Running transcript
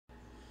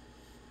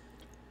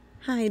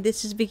Hi,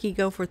 this is Vicki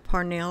Goforth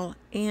Parnell,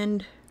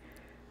 and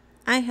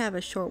I have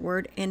a short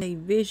word and a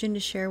vision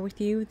to share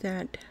with you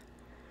that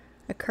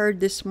occurred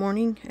this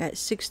morning at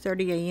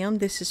 6:30 a.m.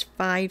 This is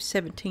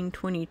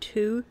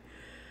 5/17/22,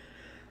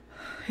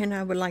 and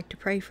I would like to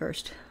pray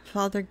first.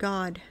 Father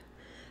God,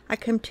 I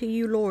come to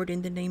you, Lord,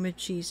 in the name of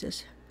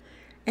Jesus,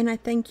 and I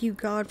thank you,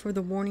 God, for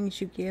the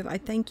warnings you give. I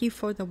thank you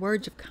for the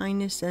words of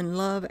kindness and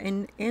love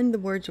and the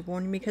words of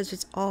warning, because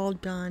it's all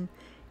done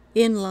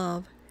in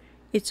love.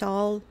 It's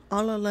all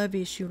a love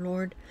issue,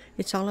 Lord.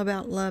 It's all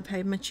about love,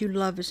 how much you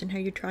love us and how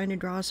you're trying to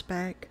draw us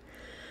back.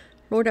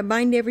 Lord, I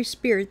bind every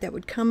spirit that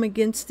would come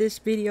against this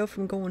video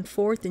from going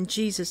forth in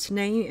Jesus'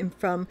 name, and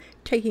from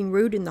taking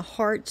root in the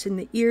hearts and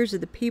the ears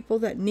of the people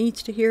that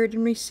needs to hear it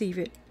and receive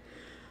it.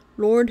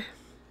 Lord,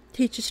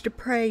 teach us to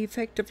pray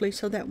effectively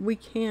so that we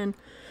can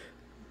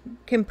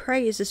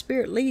pray as the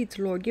Spirit leads,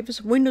 Lord. Give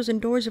us windows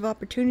and doors of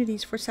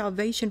opportunities for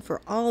salvation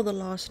for all the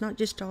lost, not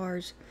just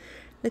ours.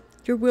 Let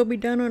your will be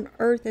done on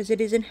earth as it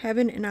is in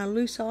heaven, and I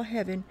loose all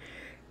heaven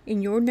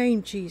in your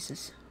name,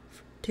 Jesus,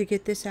 to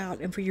get this out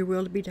and for your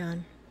will to be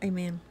done.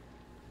 Amen.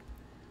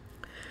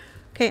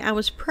 Okay, I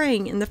was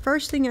praying, and the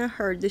first thing I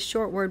heard, this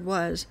short word,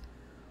 was,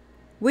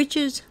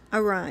 witches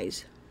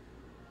arise.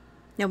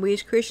 Now, we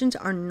as Christians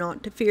are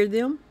not to fear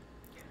them,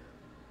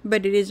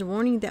 but it is a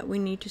warning that we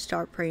need to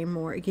start praying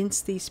more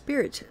against these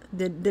spirits.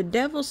 The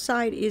devil's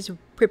side is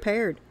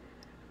prepared.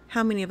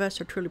 How many of us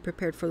are truly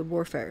prepared for the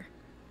warfare?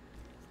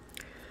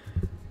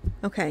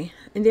 Okay,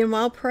 and then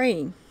while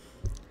praying,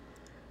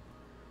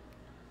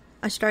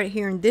 I started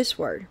hearing this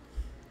word.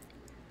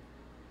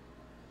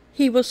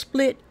 He will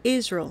split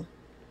Israel.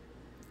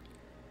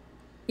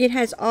 It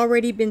has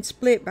already been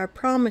split by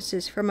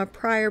promises from a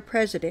prior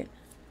president.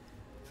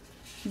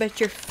 But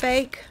your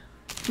fake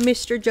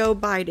Mr. Joe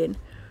Biden,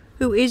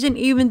 who isn't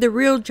even the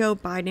real Joe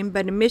Biden,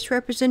 but a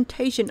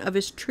misrepresentation of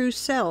his true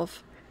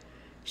self,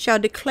 shall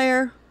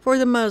declare for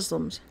the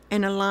Muslims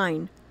and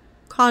align,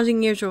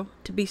 causing Israel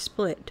to be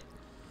split.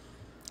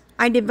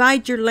 I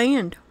divide your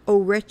land, O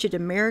wretched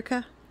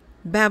America.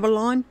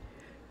 Babylon,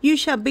 you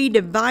shall be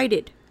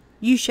divided.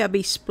 You shall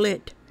be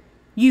split.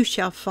 You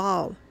shall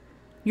fall.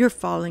 You're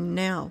falling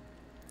now.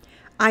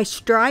 I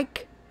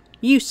strike,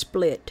 you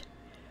split.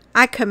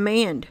 I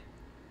command,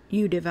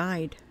 you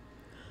divide.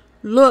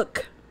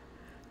 Look,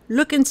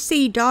 look and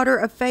see, daughter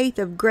of faith,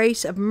 of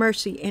grace, of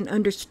mercy, and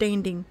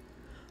understanding.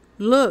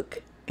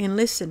 Look and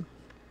listen.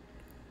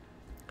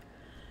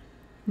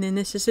 And then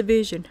this is a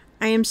vision.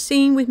 I am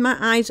seeing with my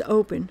eyes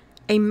open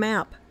a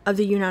map of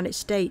the United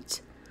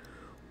States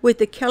with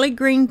the Kelly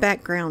green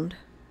background.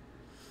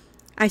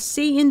 I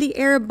see in the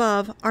air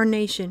above our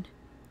nation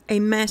a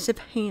massive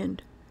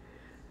hand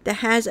that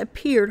has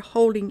appeared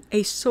holding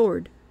a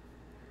sword.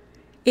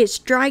 It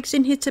strikes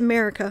and hits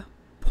America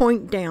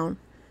point down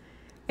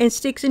and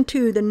sticks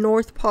into the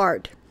north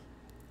part.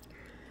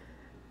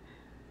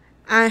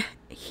 I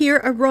hear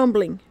a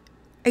rumbling,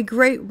 a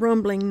great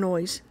rumbling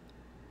noise.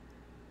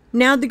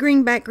 Now the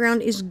green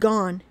background is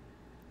gone,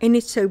 and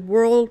it's a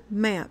world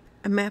map,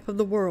 a map of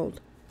the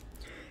world.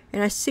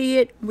 And I see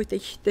it with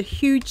the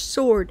huge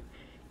sword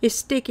is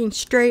sticking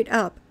straight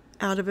up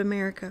out of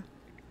America.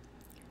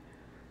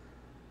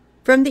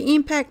 From the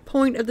impact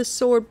point of the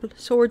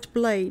sword's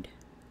blade,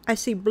 I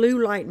see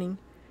blue lightning,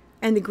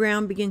 and the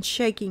ground begins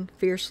shaking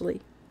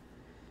fiercely.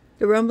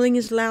 The rumbling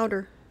is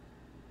louder.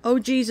 Oh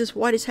Jesus,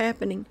 what is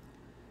happening?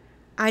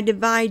 I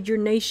divide your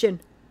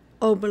nation,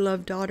 O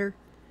beloved daughter.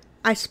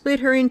 I split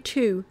her in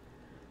two.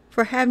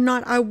 For have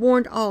not I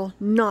warned all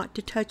not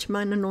to touch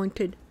mine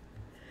anointed?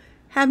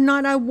 Have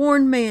not I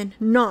warned man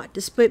not to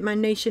split my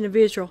nation of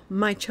Israel,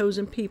 my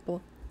chosen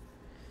people?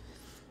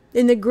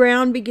 Then the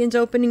ground begins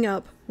opening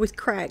up with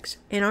cracks,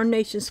 and our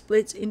nation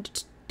splits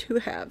into two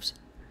halves.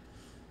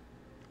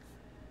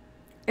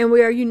 And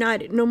we are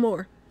united no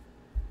more.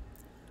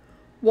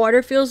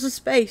 Water fills the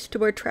space to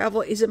where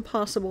travel isn't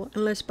possible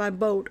unless by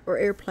boat or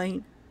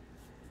airplane.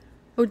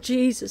 Oh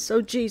Jesus,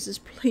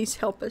 please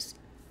help us.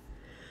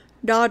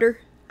 Daughter,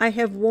 I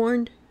have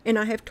warned and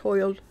I have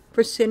toiled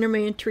for sinner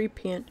man to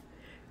repent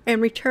and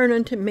return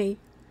unto me,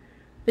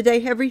 but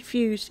they have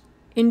refused.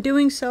 In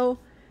doing so,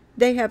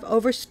 they have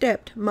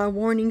overstepped my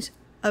warnings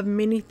of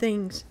many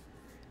things.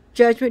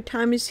 Judgment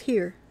time is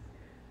here.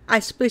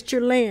 I split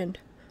your land,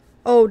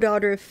 O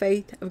daughter of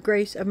faith, of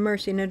grace, of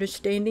mercy, and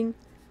understanding.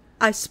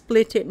 I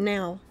split it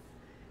now,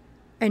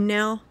 and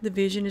now the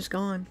vision is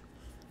gone.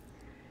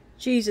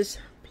 Jesus,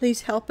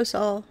 please help us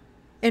all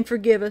and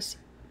forgive us.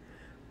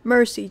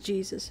 Mercy,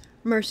 Jesus,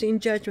 mercy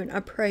and judgment,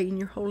 I pray in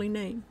your holy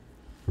name.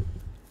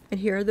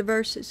 And here are the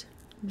verses.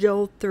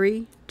 Joel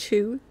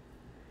 3:2,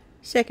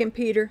 2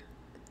 Peter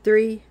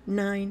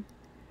 3:9,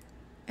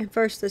 and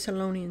 1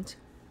 Thessalonians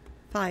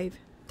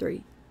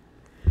 5:3.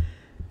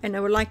 And I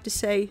would like to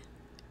say,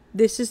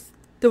 this is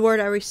the word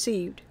I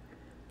received.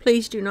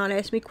 Please do not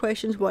ask me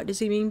questions. What does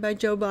he mean by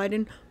Joe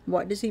Biden?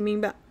 What does he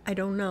mean by... I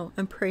don't know.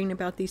 I'm praying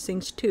about these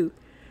things too.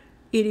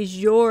 It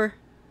is your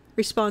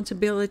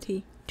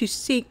responsibility to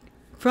seek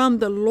from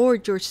the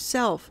Lord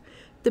yourself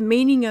the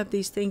meaning of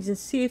these things and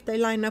see if they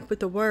line up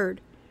with the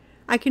word.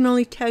 I can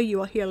only tell you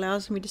what He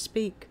allows me to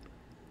speak.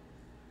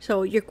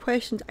 So your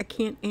questions, I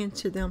can't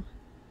answer them.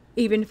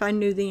 Even if I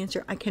knew the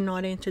answer, I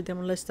cannot answer them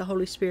unless the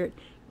Holy Spirit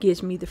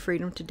gives me the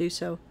freedom to do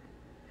so.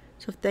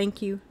 So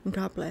thank you, and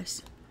God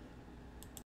bless.